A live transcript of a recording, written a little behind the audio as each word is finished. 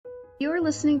You're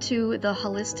listening to the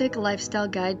Holistic Lifestyle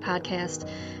Guide podcast,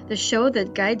 the show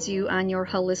that guides you on your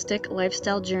holistic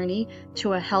lifestyle journey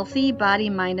to a healthy body,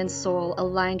 mind, and soul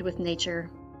aligned with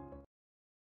nature.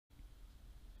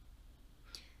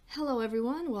 Hello,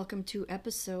 everyone. Welcome to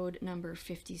episode number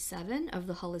 57 of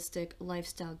the Holistic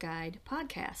Lifestyle Guide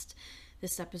podcast.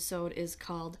 This episode is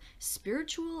called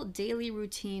Spiritual Daily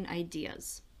Routine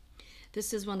Ideas.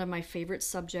 This is one of my favorite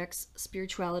subjects.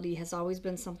 Spirituality has always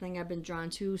been something I've been drawn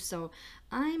to, so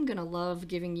I'm gonna love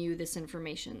giving you this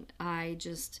information.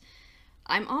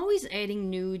 I'm always adding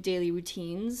new daily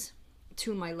routines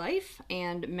to my life,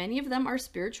 and many of them are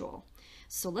spiritual.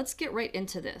 So let's get right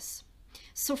into this.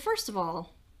 So first of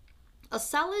all, a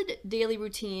solid daily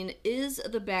routine is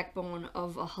the backbone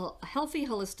of a healthy,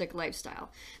 holistic lifestyle.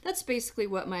 That's basically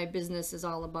what my business is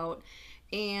all about.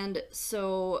 And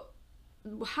so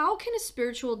how can a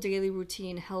spiritual daily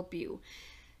routine help you?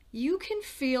 You can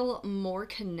feel more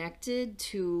connected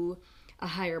to a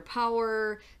higher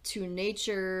power, to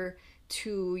nature,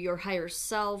 to your higher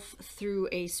self through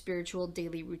a spiritual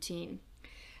daily routine.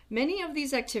 Many of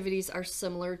these activities are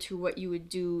similar to what you would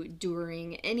do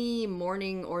during any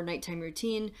morning or nighttime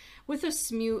routine, with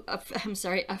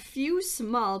a few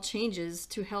small changes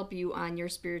to help you on your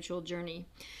spiritual journey.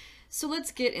 So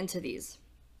let's get into these.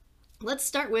 Let's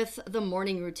start with the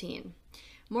morning routine.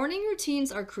 Morning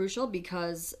routines are crucial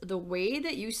because the way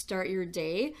that you start your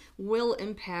day will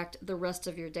impact the rest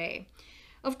of your day.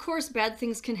 Of course, bad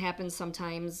things can happen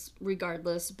sometimes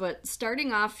regardless, but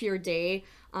starting off your day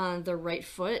on the right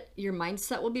foot, your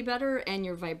mindset will be better and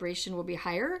your vibration will be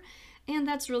higher. And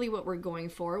that's really what we're going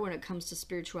for when it comes to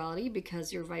spirituality,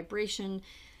 because your vibration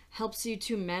helps you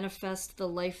to manifest the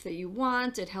life that you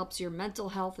want. It helps your mental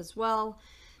health as well.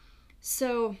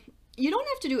 So you don't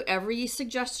have to do every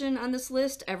suggestion on this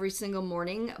list every single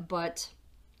morning, but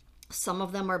some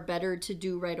of them are better to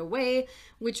do right away,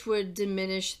 which would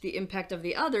diminish the impact of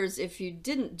the others if you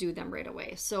didn't do them right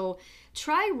away. So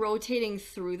try rotating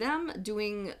through them,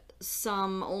 doing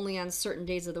some only on certain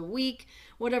days of the week,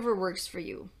 whatever works for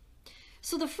you.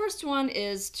 So the first one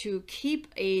is to keep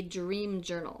a dream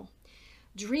journal.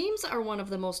 Dreams are one of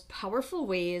the most powerful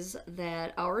ways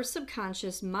that our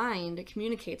subconscious mind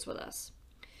communicates with us.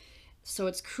 So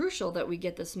it's crucial that we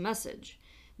get this message.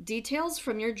 Details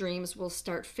from your dreams will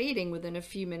start fading within a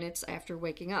few minutes after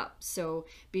waking up. So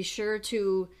be sure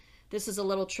to, this is a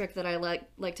little trick that I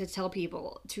like to tell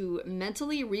people, to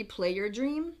mentally replay your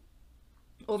dream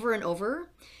over and over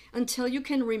until you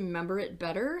can remember it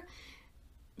better.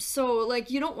 So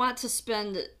you don't want to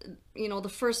spend, the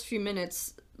first few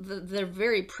minutes, they're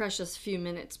very precious few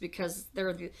minutes, because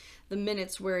they're the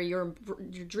minutes where your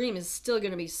dream is still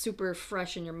going to be super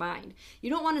fresh in your mind. You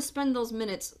don't want to spend those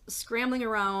minutes scrambling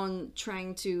around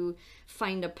trying to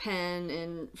find a pen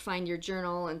and find your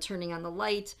journal and turning on the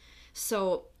light.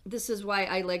 So this is why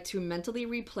I like to mentally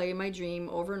replay my dream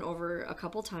over and over a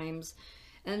couple times.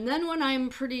 And then when I'm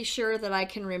pretty sure that I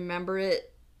can remember it,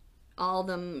 all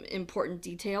the important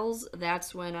details,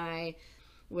 that's when I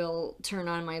will turn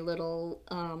on my little,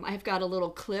 I've got a little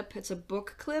clip. It's a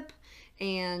book clip,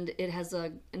 and it has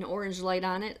an orange light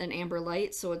on it, an amber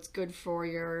light, so it's good for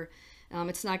your,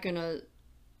 it's not going to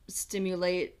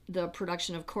stimulate the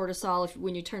production of cortisol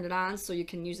when you turn it on, so you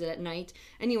can use it at night.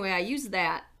 Anyway, I use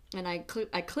that, and I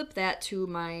clip that to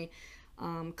my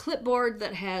clipboard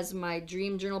that has my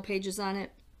dream journal pages on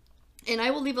it. And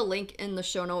I will leave a link in the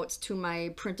show notes to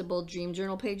my printable dream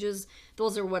journal pages.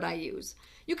 Those are what I use.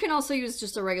 You can also use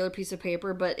just a regular piece of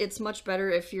paper, but it's much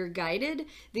better if you're guided.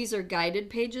 These are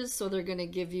guided pages, so they're going to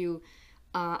give you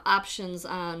options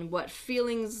on what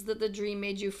feelings that the dream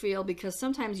made you feel, because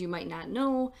sometimes you might not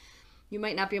know. You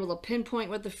might not be able to pinpoint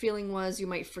what the feeling was. You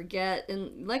might forget.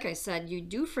 And like I said, you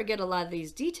do forget a lot of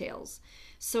these details.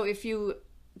 So if you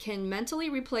can mentally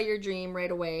replay your dream right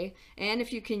away, and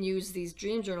if you can use these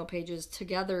dream journal pages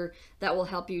together, that will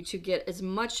help you to get as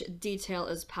much detail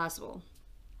as possible.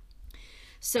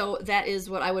 So that is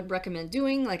what I would recommend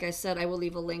doing. Like I said, I will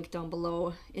leave a link down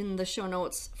below in the show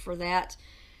notes for that.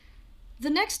 The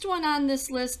next one on this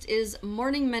list is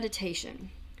morning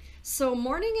meditation. So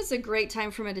morning is a great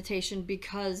time for meditation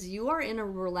because you are in a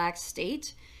relaxed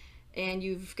state and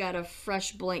you've got a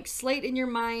fresh blank slate in your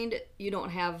mind. You don't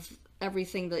have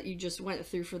everything that you just went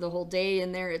through for the whole day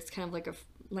in there. It's kind of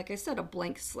like I said, a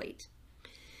blank slate.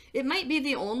 It might be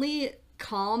the only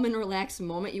calm and relaxed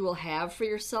moment you will have for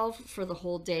yourself for the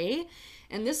whole day.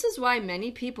 And this is why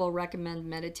many people recommend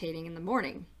meditating in the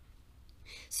morning.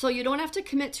 So you don't have to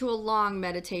commit to a long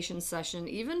meditation session.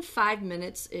 Even 5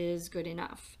 minutes is good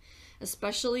enough,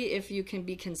 especially if you can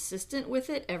be consistent with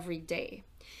it every day.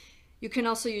 You can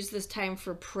also use this time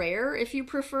for prayer if you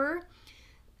prefer.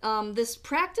 This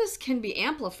practice can be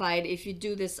amplified if you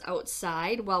do this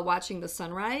outside while watching the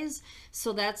sunrise.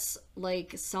 So that's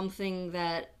like something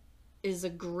that is a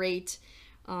great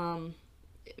a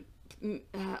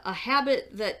habit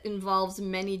that involves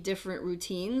many different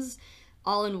routines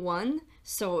all in one.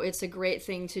 So it's a great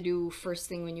thing to do first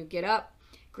thing when you get up.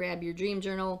 Grab your dream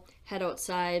journal, head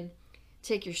outside,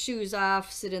 take your shoes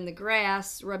off, sit in the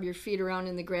grass, rub your feet around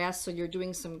in the grass so you're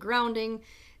doing some grounding,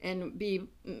 and be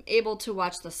able to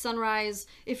watch the sunrise.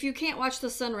 If you can't watch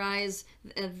the sunrise,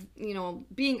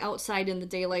 being outside in the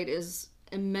daylight is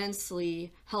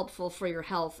immensely helpful for your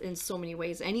health in so many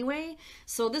ways anyway.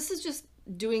 So this is just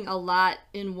doing a lot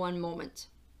in one moment.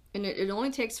 And it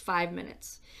only takes 5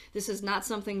 minutes. This is not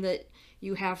something that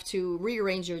you have to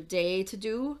rearrange your day to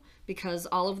do, because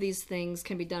all of these things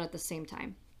can be done at the same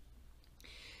time.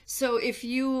 So if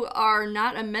you are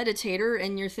not a meditator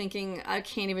and you're thinking, I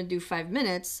can't even do 5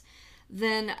 minutes,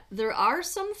 then there are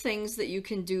some things that you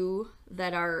can do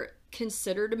that are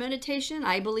considered a meditation,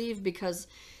 I believe, because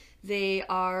they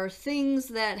are things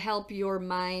that help your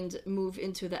mind move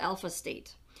into the alpha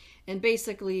state. And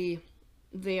basically,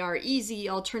 they are easy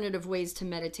alternative ways to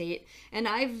meditate. And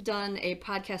I've done a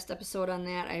podcast episode on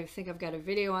that. I think I've got a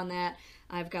video on that.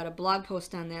 I've got a blog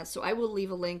post on that. So I will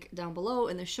leave a link down below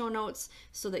in the show notes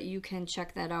so that you can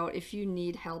check that out if you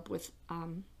need help with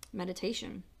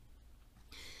meditation.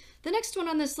 The next one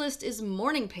on this list is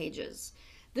morning pages.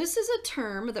 This is a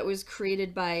term that was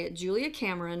created by Julia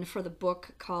Cameron for the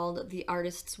book called The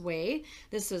Artist's Way.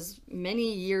 This is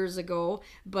many years ago,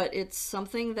 but it's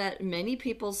something that many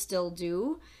people still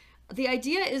do. The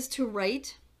idea is to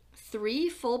write 3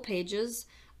 full pages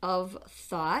of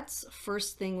thoughts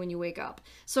first thing when you wake up.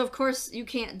 So of course you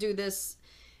can't do this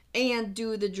and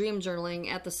do the dream journaling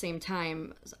at the same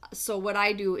time. So what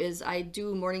I do is I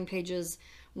do morning pages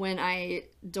when I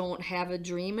don't have a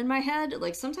dream in my head.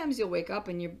 Like sometimes you'll wake up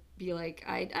and you'll be like,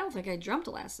 I don't think I dreamt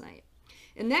last night.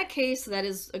 In that case, that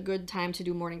is a good time to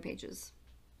do morning pages.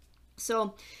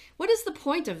 So what is the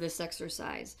point of this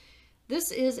exercise? This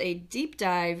is a deep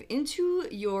dive into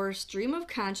your stream of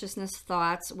consciousness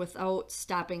thoughts without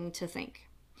stopping to think.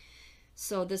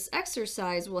 So this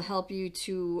exercise will help you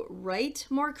to write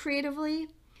more creatively.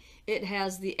 It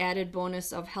has the added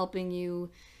bonus of helping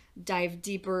you dive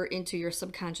deeper into your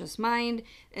subconscious mind.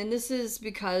 And this is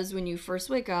because when you first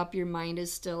wake up, your mind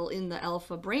is still in the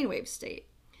alpha brainwave state,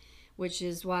 which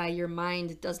is why your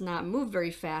mind does not move very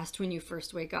fast when you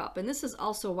first wake up. And this is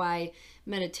also why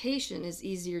meditation is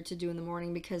easier to do in the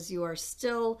morning, because you are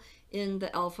still in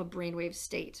the alpha brainwave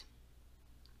state.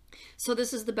 So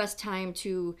this is the best time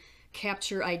to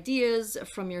capture ideas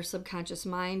from your subconscious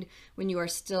mind when you are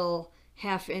still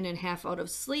half in and half out of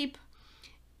sleep.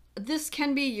 This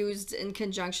can be used in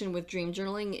conjunction with dream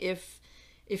journaling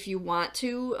if you want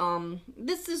to.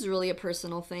 This is really a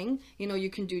personal thing. You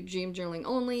can do dream journaling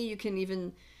only. You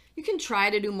can try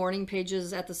to do morning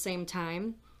pages at the same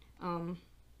time.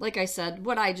 Like I said,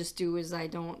 what I just do is I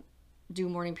don't do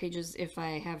morning pages if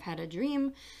I have had a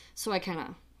dream. So I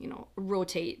kind of,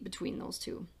 rotate between those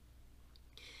two.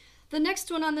 The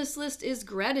next one on this list is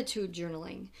gratitude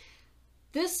journaling.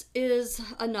 This is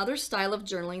another style of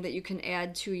journaling that you can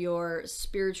add to your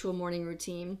spiritual morning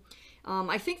routine.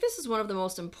 I think this is one of the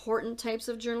most important types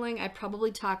of journaling. I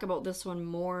probably talk about this one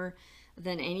more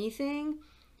than anything.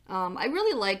 I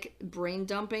really like brain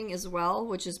dumping as well,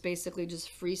 which is basically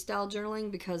just freestyle journaling,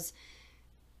 because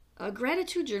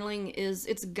gratitude journaling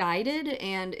it's guided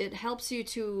and it helps you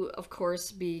to, of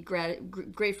course, be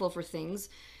grateful for things.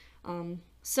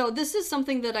 So this is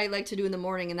something that I like to do in the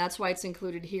morning, and that's why it's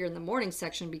included here in the morning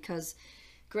section, because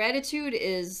gratitude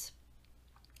it's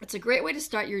a great way to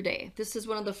start your day. This is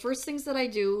one of the first things that I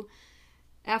do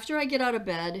after I get out of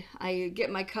bed. I get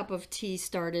my cup of tea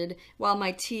started. While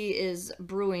my tea is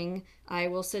brewing, I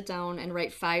will sit down and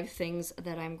write 5 things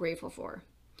that I'm grateful for.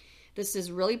 This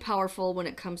is really powerful when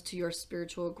it comes to your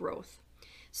spiritual growth.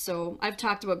 So I've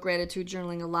talked about gratitude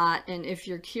journaling a lot, and if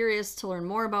you're curious to learn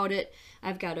more about it,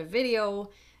 I've got a video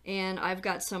and I've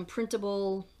got some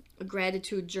printable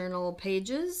gratitude journal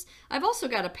pages. I've also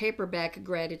got a paperback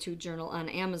gratitude journal on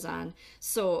Amazon.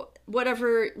 So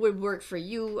whatever would work for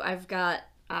you, I've got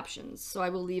options. So I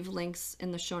will leave links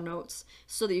in the show notes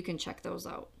so that you can check those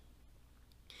out.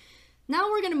 Now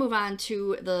we're going to move on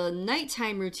to the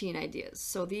nighttime routine ideas.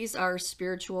 So these are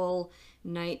spiritual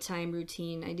nighttime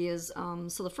routine ideas.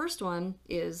 So the first one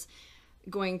is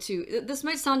this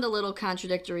might sound a little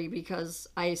contradictory because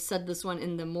I said this one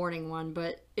in the morning one,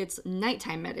 but it's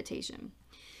nighttime meditation.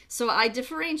 So I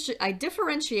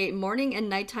differentiate morning and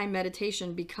nighttime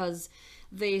meditation because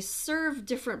they serve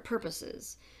different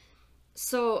purposes.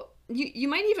 So you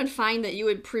might even find that you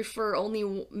would prefer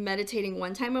only meditating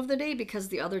one time of the day because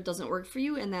the other doesn't work for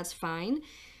you, and that's fine.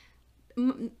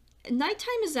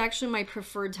 Nighttime is actually my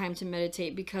preferred time to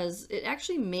meditate because it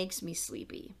actually makes me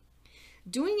sleepy.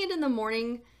 Doing it in the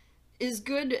morning is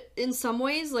good in some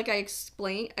ways, like I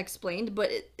explained,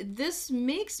 but this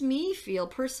makes me feel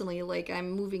personally like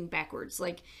I'm moving backwards,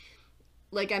 like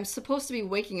I'm supposed to be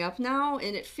waking up now,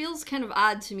 and it feels kind of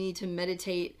odd to me to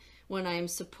meditate when I'm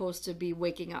supposed to be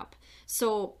waking up.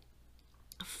 So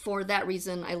for that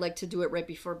reason, I like to do it right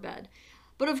before bed.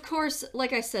 But of course,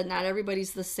 like I said, not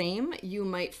everybody's the same. You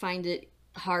might find it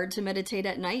hard to meditate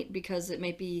at night because it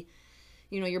might be,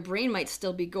 your brain might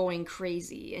still be going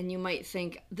crazy, and you might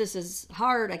think, this is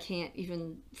hard, I can't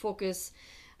even focus.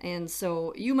 And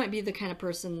so you might be the kind of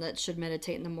person that should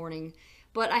meditate in the morning.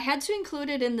 But I had to include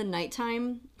it in the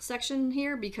nighttime section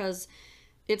here because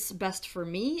it's best for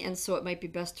me, and so it might be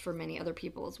best for many other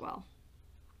people as well.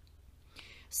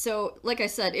 So, like I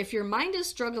said, if your mind is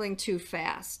struggling too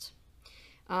fast,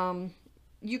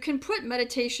 you can put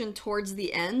meditation towards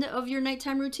the end of your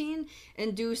nighttime routine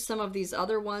and do some of these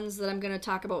other ones that I'm going to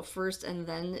talk about first and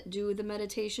then do the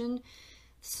meditation.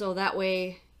 So that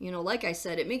way, like I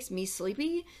said, it makes me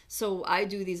sleepy. So I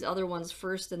do these other ones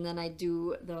first and then I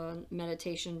do the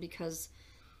meditation because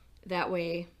that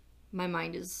way my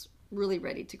mind is really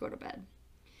ready to go to bed.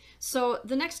 So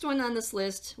the next one on this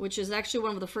list, which is actually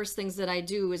one of the first things that I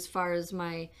do as far as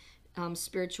my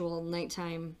spiritual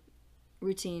nighttime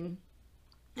routine,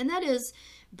 and that is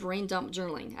brain dump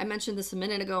journaling. I mentioned this a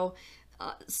minute ago.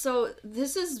 So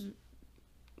this is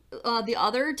the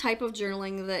other type of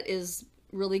journaling that is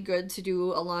really good to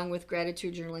do along with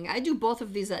gratitude journaling. I do both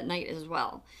of these at night as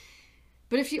well.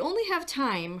 But if you only have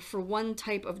time for one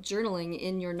type of journaling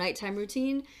in your nighttime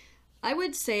routine, I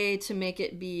would say to make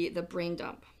it be the brain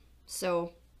dump.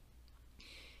 So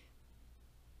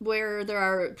where there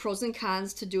are pros and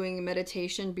cons to doing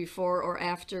meditation before or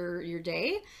after your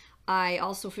day, I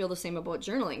also feel the same about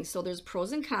journaling. So there's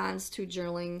pros and cons to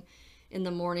journaling in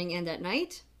the morning and at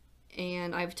night.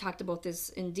 And I've talked about this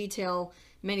in detail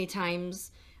many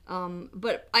times.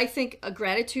 But I think a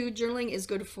gratitude journaling is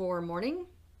good for morning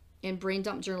and brain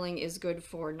dump journaling is good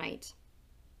for night.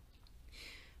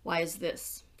 Why is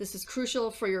this? This is crucial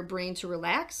for your brain to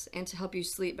relax and to help you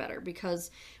sleep better,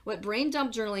 because what brain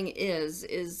dump journaling is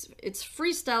it's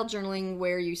freestyle journaling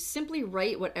where you simply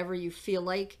write whatever you feel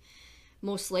like.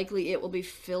 Most likely it will be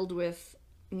filled with,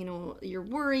 your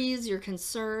worries, your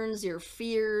concerns, your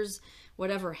fears,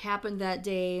 whatever happened that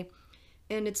day.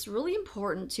 And it's really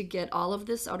important to get all of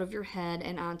this out of your head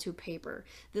and onto paper.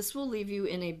 This will leave you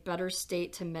in a better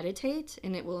state to meditate,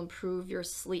 and it will improve your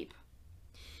sleep.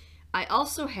 I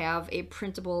also have a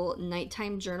printable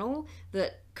nighttime journal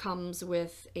that comes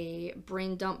with a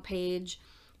brain dump page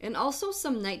and also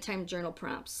some nighttime journal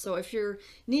prompts. So if you're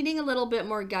needing a little bit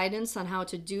more guidance on how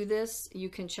to do this, you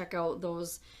can check out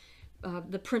those,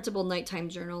 the printable nighttime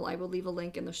journal. I will leave a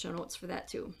link in the show notes for that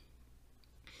too.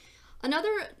 Another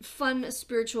fun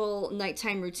spiritual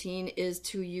nighttime routine is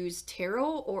to use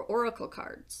tarot or oracle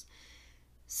cards.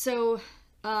 So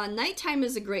nighttime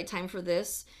is a great time for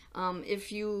this.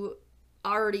 If you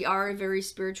already are a very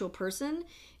spiritual person,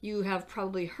 you have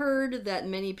probably heard that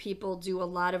many people do a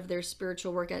lot of their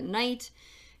spiritual work at night.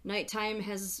 Nighttime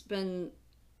has been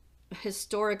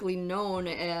historically known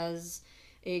as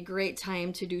a great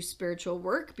time to do spiritual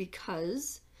work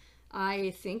because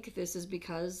I think this is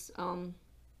because,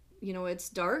 it's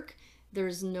dark.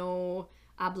 There's no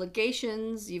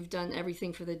obligations. You've done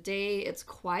everything for the day. It's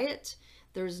quiet.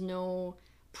 There's no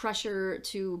pressure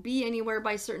to be anywhere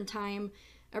by a certain time.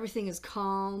 Everything is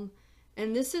calm.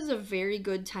 And this is a very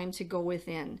good time to go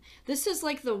within. This is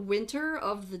like the winter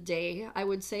of the day, I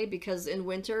would say, because in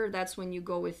winter, that's when you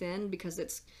go within because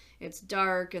it's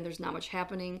dark and there's not much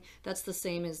happening. That's the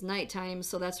same as nighttime.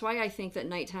 So that's why I think that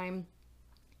nighttime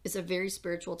is a very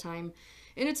spiritual time.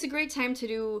 And it's a great time to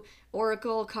do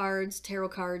oracle cards, tarot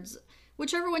cards,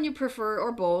 whichever one you prefer,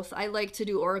 or both. I like to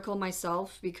do oracle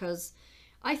myself because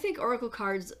I think oracle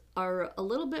cards are a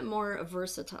little bit more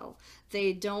versatile.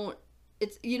 You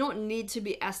don't need to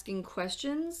be asking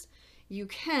questions. You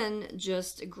can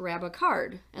just grab a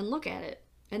card and look at it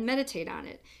and meditate on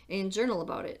it and journal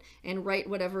about it and write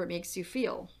whatever it makes you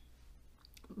feel.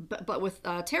 But with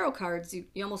tarot cards, you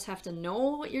almost have to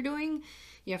know what you're doing.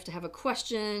 You have to have a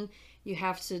question. You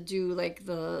have to do like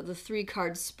the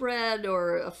 3-card spread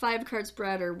or a 5-card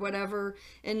spread or whatever.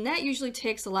 And that usually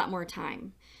takes a lot more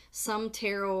time. Some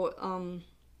tarot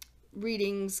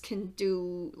readings can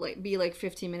be like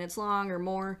 15 minutes long or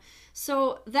more.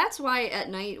 So that's why at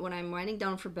night when I'm winding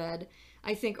down for bed,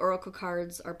 I think oracle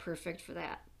cards are perfect for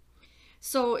that.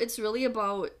 So it's really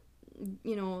about,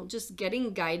 just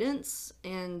getting guidance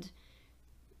and,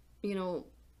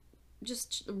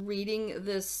 just reading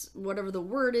this, whatever the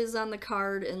word is on the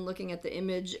card, and looking at the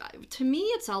image. To me,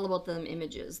 it's all about the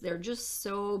images. They're just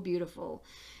so beautiful.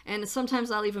 And sometimes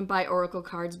I'll even buy oracle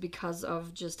cards because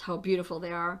of just how beautiful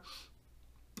they are.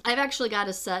 I've actually got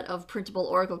a set of printable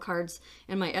oracle cards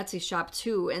in my Etsy shop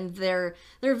too, and they're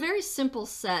a very simple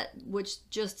set, which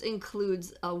just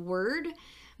includes a word,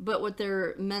 but what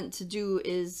they're meant to do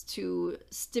is to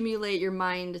stimulate your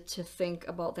mind to think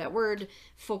about that word,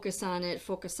 focus on it,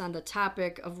 focus on the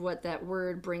topic of what that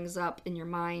word brings up in your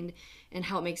mind and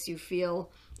how it makes you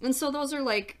feel. And so those are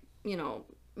like,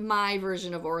 my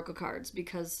version of oracle cards,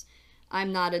 because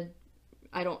I'm not a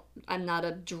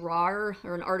drawer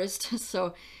or an artist,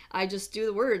 so I just do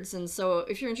the words. And so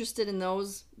if you're interested in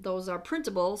those are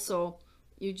printable, so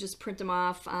you just print them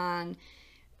off on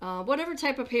whatever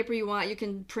type of paper you want. You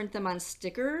can print them on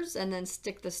stickers and then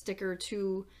stick the sticker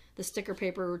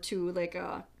paper to like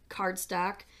a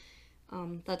cardstock.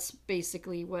 That's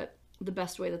basically the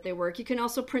best way that they work. You can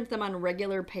also print them on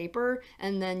regular paper,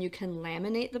 and then you can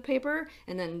laminate the paper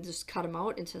and then just cut them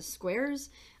out into squares.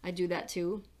 I do that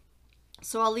too.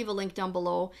 So I'll leave a link down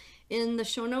below in the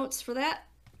show notes for that,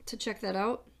 to check that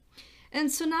out.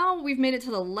 And so now we've made it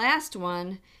to the last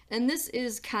one, and this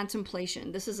is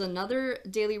contemplation. This is another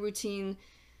daily routine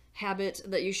habit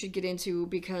that you should get into,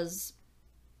 because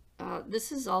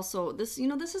this is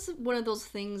one of those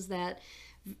things that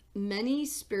many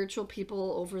spiritual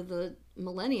people over the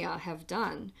millennia have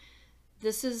done.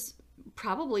 This is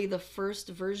probably the first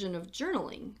version of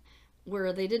journaling,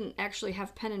 where they didn't actually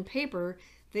have pen and paper.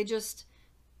 They just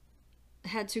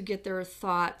had to get their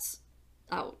thoughts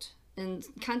out. And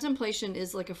contemplation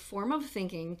is like a form of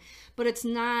thinking, but it's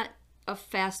not a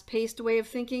fast-paced way of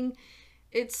thinking.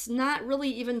 It's not really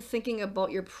even thinking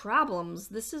about your problems.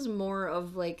 This is more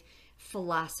of like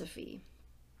philosophy.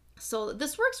 So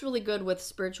this works really good with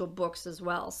spiritual books as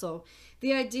well. So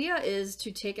the idea is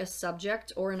to take a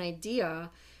subject or an idea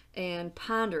and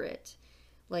ponder it,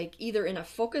 like either in a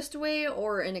focused way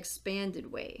or an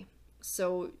expanded way.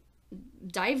 So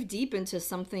dive deep into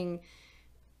something,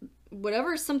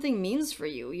 whatever something means for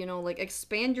you, like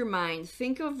expand your mind.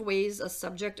 Think of ways a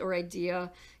subject or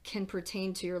idea can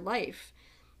pertain to your life,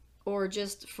 or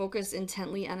just focus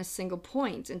intently on a single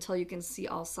point until you can see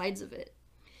all sides of it.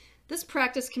 This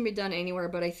practice can be done anywhere,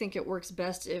 but I think it works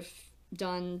best if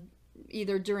done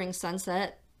either during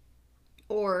sunset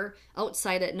or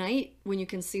outside at night when you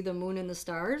can see the moon and the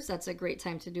stars. That's a great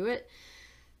time to do it.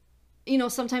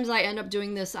 Sometimes I end up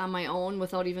doing this on my own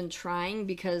without even trying,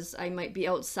 because I might be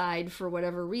outside for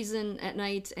whatever reason at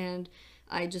night, and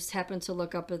I just happen to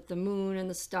look up at the moon and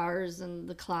the stars and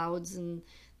the clouds and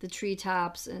the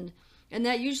treetops, and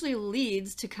that usually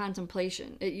leads to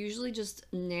contemplation. It usually just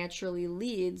naturally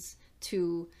leads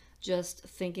to just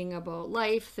thinking about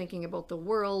life, thinking about the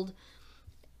world,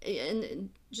 and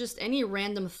just any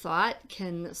random thought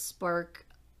can spark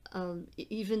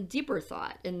even deeper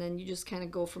thought, and then you just kind of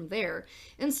go from there.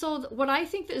 And so what I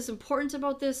think that is important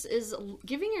about this is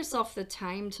giving yourself the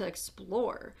time to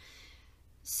explore.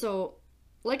 So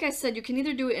like I said, you can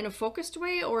either do it in a focused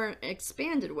way or an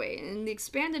expanded way. And the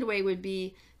expanded way would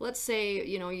be, let's say,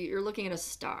 you're looking at a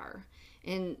star,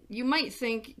 and you might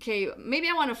think, okay, maybe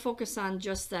I want to focus on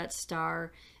just that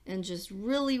star and just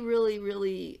really, really,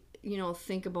 really,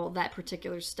 think about that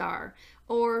particular star.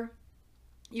 Or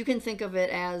you can think of it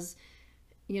as,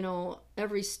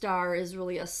 every star is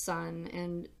really a sun,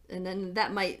 and then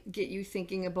that might get you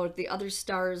thinking about the other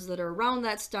stars that are around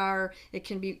that star. It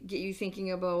can get you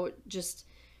thinking about just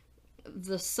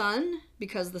the sun,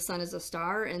 because the sun is a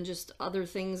star, and just other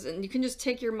things, and you can just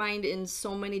take your mind in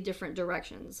so many different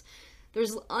directions.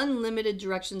 There's unlimited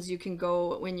directions you can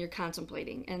go when you're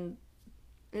contemplating, and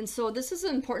so this is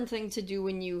an important thing to do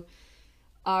when you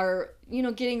are,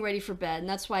 getting ready for bed. And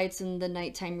that's why it's in the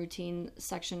nighttime routine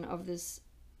section of this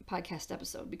podcast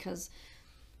episode, because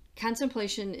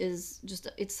contemplation is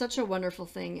it's such a wonderful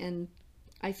thing. And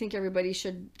I think everybody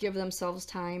should give themselves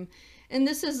time. And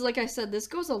this is, like I said, this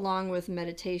goes along with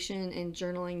meditation and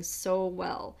journaling so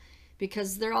well,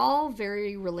 because they're all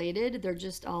very related. They're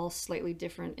just all slightly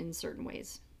different in certain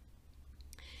ways.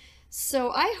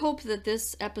 So I hope that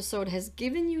this episode has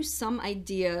given you some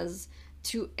ideas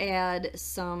to add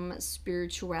some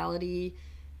spirituality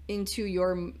into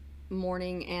your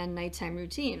morning and nighttime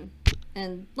routine.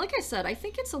 And like I said, I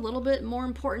think it's a little bit more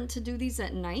important to do these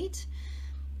at night,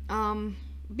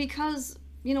 because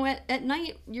at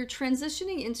night, you're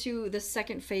transitioning into the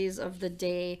second phase of the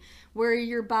day where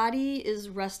your body is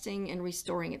resting and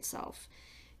restoring itself.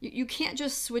 You can't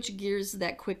just switch gears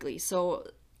that quickly. So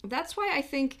that's why I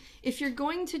think if you're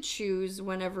going to choose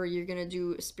whenever you're going to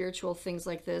do spiritual things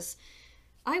like this,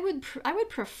 I would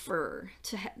prefer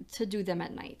to do them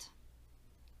at night.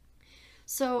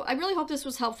 So I really hope this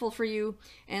was helpful for you.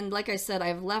 And like I said,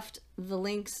 I've left the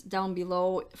links down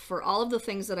below for all of the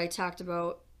things that I talked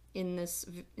about in this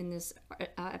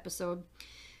episode.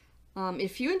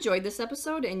 If you enjoyed this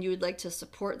episode and you would like to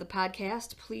support the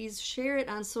podcast, please share it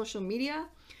on social media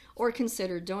or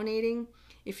consider donating.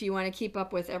 If you want to keep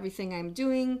up with everything I'm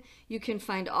doing, you can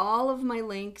find all of my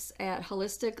links at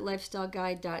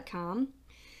holisticlifestyleguide.com.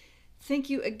 Thank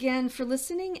you again for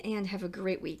listening and have a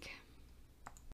great week.